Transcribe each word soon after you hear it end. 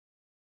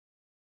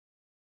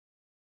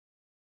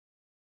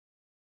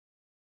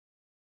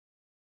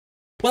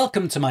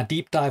Welcome to my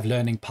deep dive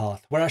learning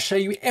path, where I show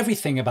you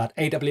everything about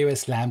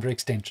AWS Lambda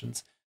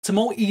extensions to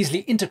more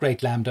easily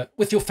integrate Lambda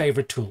with your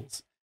favorite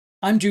tools.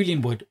 I'm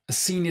Julian Wood, a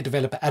senior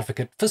developer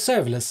advocate for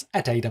Serverless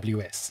at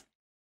AWS.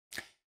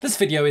 This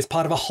video is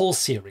part of a whole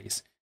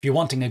series. If you're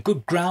wanting a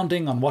good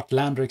grounding on what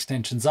Lambda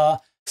extensions are,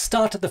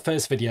 start at the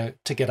first video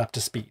to get up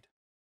to speed.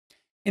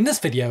 In this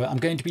video, I'm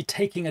going to be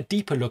taking a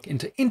deeper look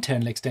into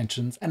internal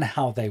extensions and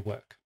how they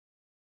work.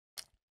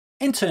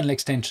 Internal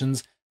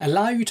extensions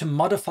allow you to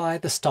modify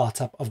the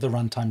startup of the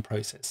runtime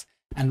process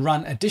and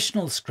run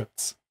additional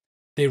scripts.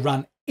 They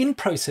run in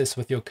process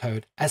with your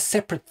code as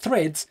separate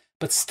threads,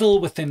 but still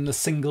within the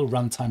single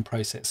runtime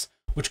process,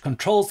 which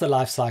controls the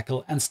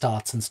lifecycle and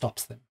starts and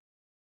stops them.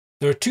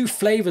 There are two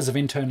flavors of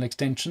internal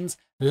extensions: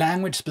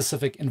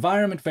 language-specific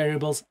environment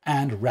variables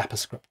and wrapper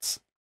scripts.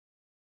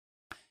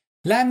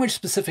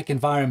 Language-specific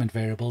environment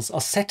variables are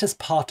set as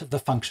part of the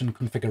function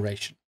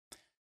configuration.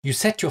 You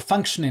set your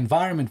function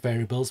environment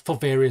variables for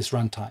various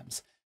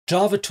runtimes.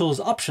 Java tools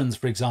options,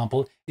 for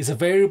example, is a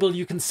variable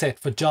you can set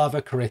for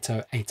Java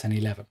Corretto 8 and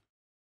 11.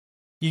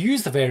 You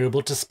use the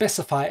variable to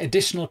specify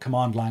additional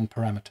command line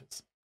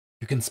parameters.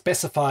 You can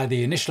specify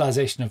the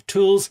initialization of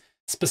tools,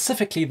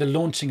 specifically the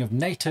launching of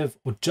native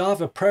or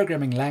Java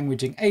programming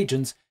languaging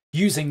agents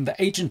using the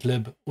agent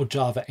lib or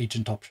Java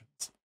agent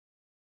options.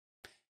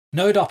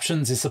 Node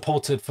options is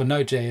supported for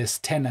Node.js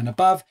 10 and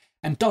above,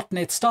 and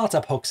 .NET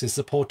Startup hooks is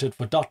supported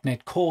for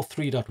 .NET Core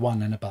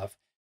 3.1 and above,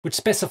 which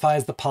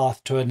specifies the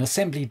path to an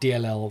assembly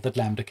DLL that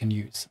Lambda can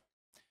use.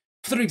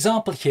 For the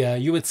example here,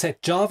 you would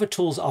set Java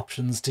tools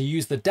options to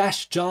use the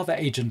 -java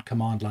agent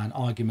command line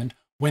argument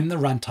when the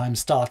runtime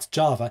starts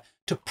Java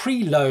to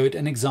preload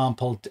an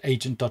example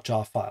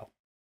agent.jar file.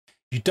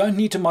 You don't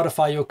need to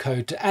modify your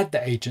code to add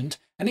the agent,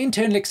 and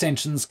internal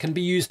extensions can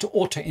be used to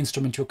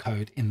auto-instrument your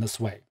code in this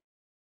way.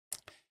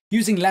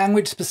 Using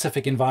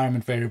language-specific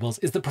environment variables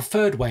is the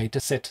preferred way to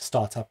set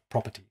startup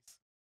properties.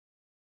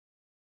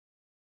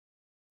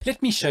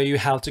 Let me show you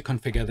how to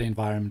configure the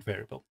environment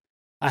variable.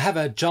 I have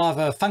a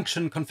Java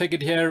function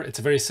configured here. It's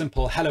a very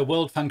simple hello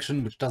world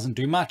function, which doesn't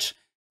do much.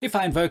 If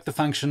I invoke the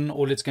function,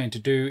 all it's going to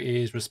do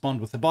is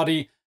respond with the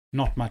body,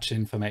 not much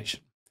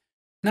information.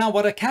 Now,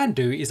 what I can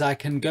do is I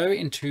can go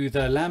into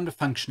the Lambda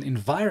function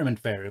environment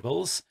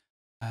variables,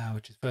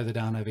 which is further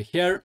down over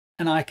here,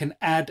 and I can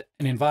add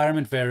an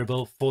environment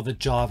variable for the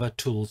Java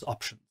tools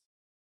options.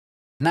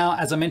 Now,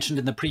 as I mentioned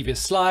in the previous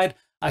slide,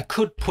 I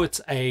could put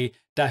a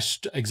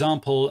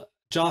 -example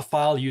jar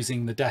file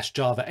using the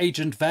 -java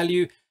agent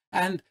value.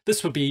 And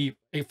this would be,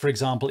 for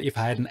example, if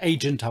I had an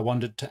agent I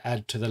wanted to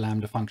add to the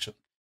Lambda function.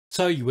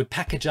 So you would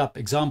package up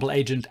example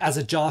agent as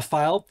a jar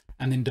file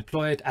and then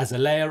deploy it as a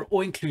layer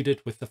or include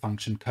it with the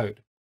function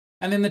code.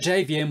 And then the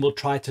JVM will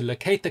try to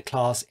locate the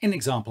class in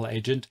example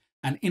agent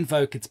and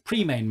invoke its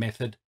pre-main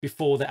method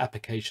before the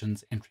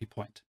application's entry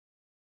point.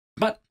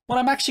 But what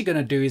I'm actually going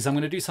to do is I'm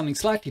going to do something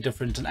slightly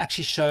different and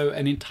actually show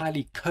an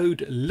entirely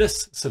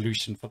codeless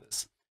solution for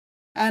this.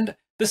 And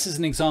this is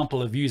an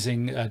example of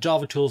using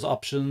Java tools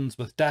options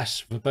with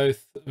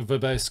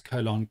verbose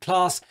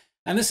class.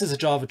 And this is a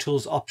Java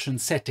tools option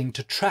setting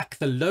to track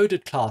the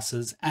loaded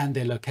classes and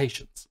their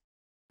locations.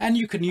 And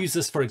you can use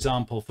this, for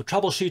example, for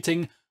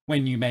troubleshooting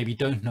when you maybe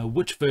don't know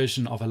which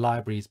version of a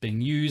library is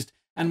being used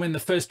and when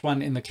the first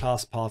one in the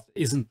class path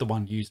isn't the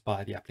one used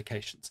by the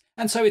applications.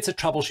 And so it's a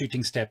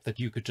troubleshooting step that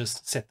you could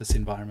just set this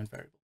environment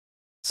variable.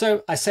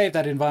 So I save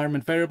that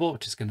environment variable,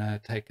 which is going to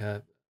take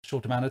a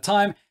short amount of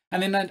time.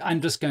 And then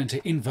I'm just going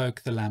to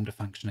invoke the Lambda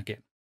function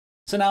again.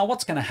 So now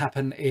what's going to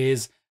happen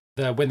is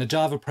when the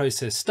Java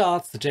process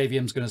starts, the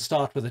JVM is going to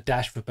start with a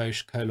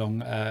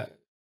 -verbose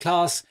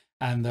class,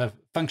 and the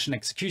function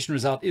execution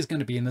result is going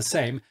to be in the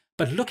same.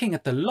 But looking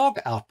at the log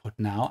output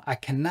now, I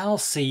can now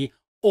see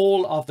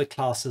all of the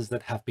classes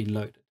that have been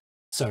loaded.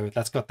 So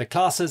that's got the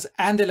classes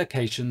and their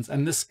locations,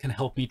 and this can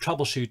help me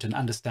troubleshoot and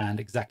understand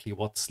exactly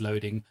what's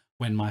loading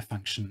when my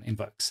function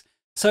invokes.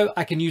 So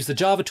I can use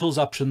the Java tools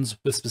options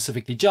with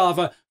specifically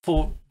Java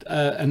for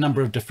a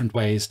number of different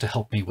ways to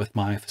help me with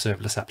my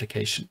serverless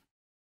application.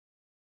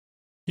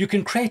 You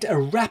can create a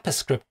wrapper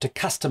script to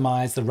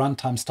customize the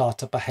runtime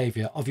startup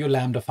behavior of your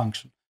Lambda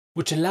function,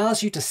 which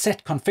allows you to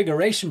set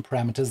configuration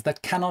parameters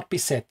that cannot be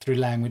set through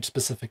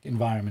language-specific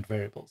environment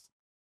variables.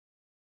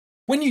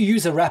 When you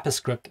use a wrapper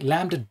script,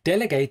 Lambda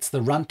delegates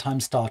the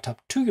runtime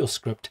startup to your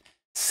script,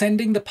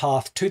 sending the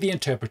path to the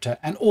interpreter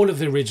and all of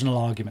the original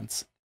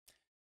arguments.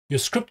 Your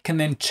script can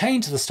then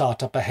change the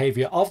startup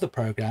behavior of the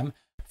program.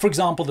 For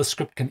example, the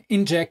script can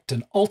inject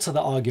and alter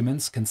the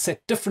arguments, can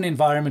set different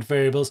environment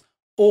variables,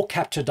 or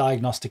capture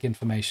diagnostic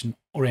information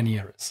or any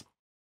errors.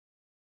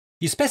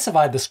 You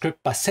specify the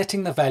script by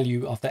setting the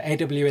value of the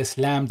AWS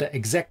Lambda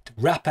exec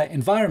wrapper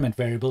environment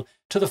variable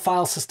to the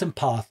file system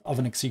path of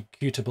an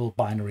executable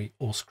binary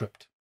or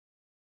script.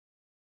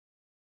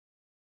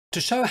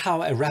 To show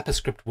how a wrapper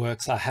script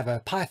works, I have a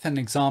Python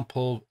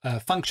example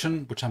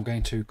function, which I'm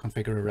going to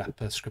configure a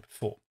wrapper script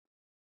for.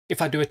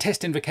 If I do a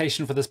test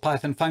invocation for this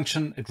Python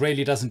function, it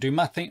really doesn't do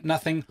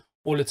nothing.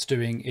 All it's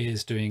doing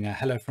is doing a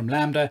hello from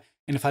Lambda,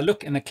 And if I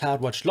look in the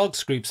Cloudwatch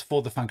Logs groups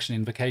for the function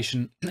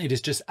invocation, it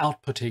is just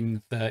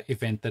outputting the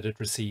event that it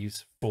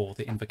receives for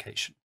the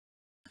invocation.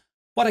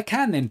 What I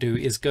can then do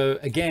is go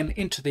again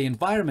into the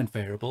environment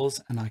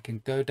variables, and I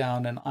can go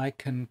down and I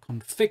can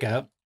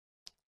configure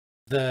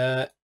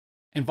the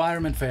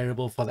environment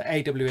variable for the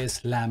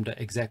AWS Lambda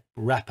exec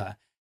wrapper.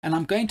 And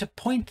I'm going to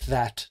point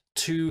that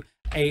to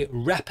a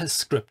wrapper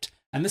script.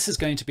 And this is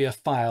going to be a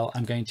file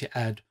I'm going to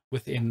add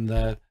within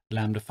the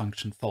Lambda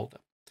function folder.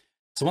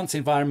 So once the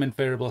environment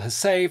variable has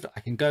saved, I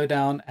can go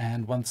down,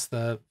 and once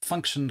the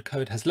function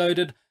code has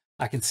loaded,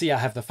 I can see I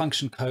have the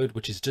function code,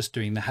 which is just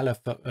doing the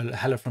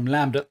hello from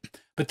Lambda,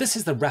 but this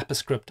is the wrapper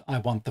script I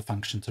want the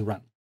function to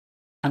run.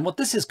 And what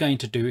this is going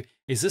to do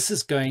is this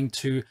is going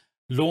to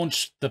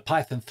launch the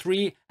Python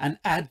 3 and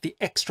add the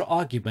extra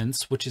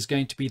arguments, which is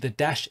going to be the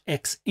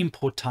 -x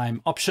import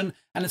time option.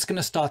 And it's going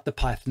to start the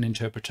Python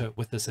interpreter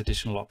with this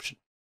additional option.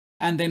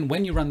 And then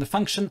when you run the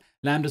function,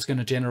 Lambda is going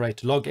to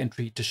generate a log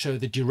entry to show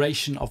the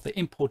duration of the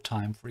import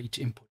time for each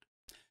input.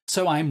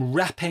 So I'm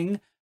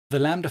wrapping the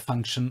Lambda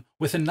function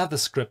with another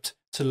script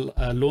to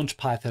launch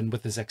Python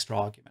with this extra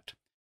argument.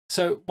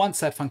 So once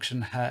that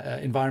function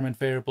environment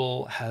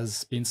variable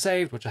has been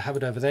saved, which I have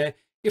it over there,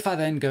 if I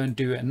then go and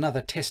do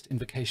another test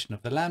invocation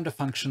of the Lambda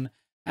function,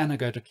 and I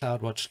go to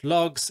Cloudwatch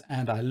Logs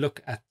and I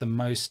look at the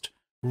most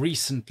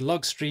recent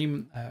log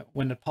stream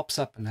when it pops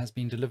up and has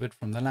been delivered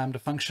from the Lambda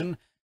function,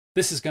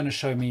 this is going to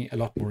show me a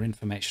lot more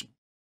information.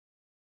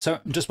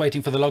 So I'm just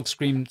waiting for the log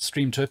stream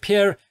to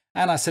appear,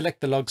 and I select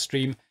the log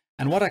stream.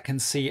 And what I can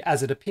see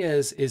as it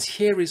appears is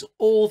here is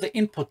all the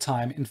input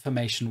time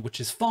information, which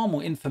is far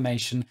more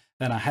information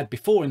than I had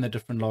before in the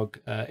different log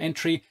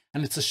entry.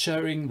 And it's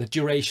showing the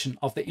duration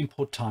of the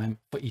import time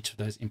for each of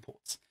those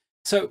imports.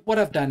 So what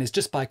I've done is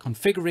just by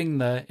configuring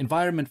the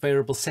environment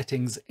variable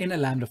settings in a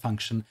Lambda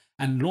function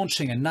and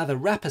launching another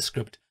wrapper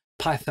script,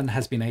 Python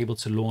has been able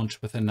to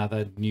launch with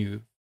another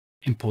new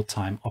import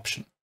time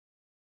option.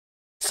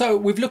 So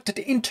we've looked at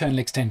internal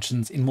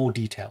extensions in more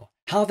detail,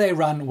 how they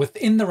run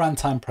within the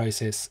runtime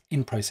process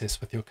in process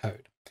with your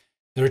code.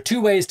 There are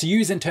two ways to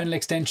use internal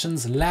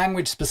extensions: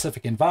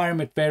 language-specific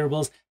environment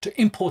variables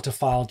to import a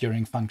file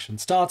during function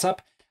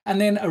startup, and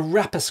then a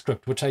wrapper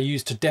script, which I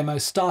use to demo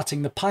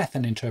starting the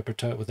Python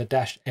interpreter with a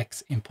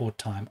 -x import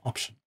time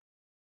option.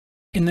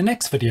 In the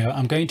next video,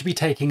 I'm going to be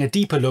taking a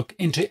deeper look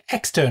into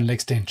external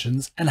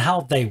extensions and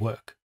how they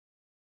work.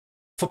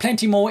 For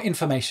plenty more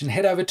information,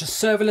 head over to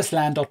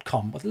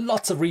serverlessland.com with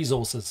lots of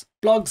resources,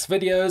 blogs,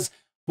 videos,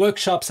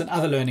 workshops, and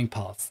other learning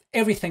paths,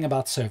 everything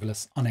about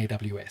serverless on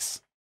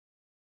AWS.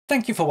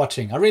 Thank you for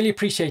watching. I really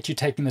appreciate you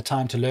taking the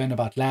time to learn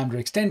about Lambda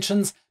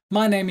extensions.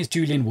 My name is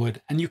Julian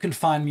Wood, and you can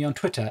find me on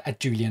Twitter at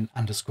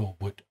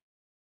Julian_Wood.